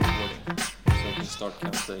start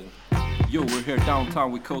casting. Yo, we're here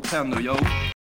downtown with Code 10, yo.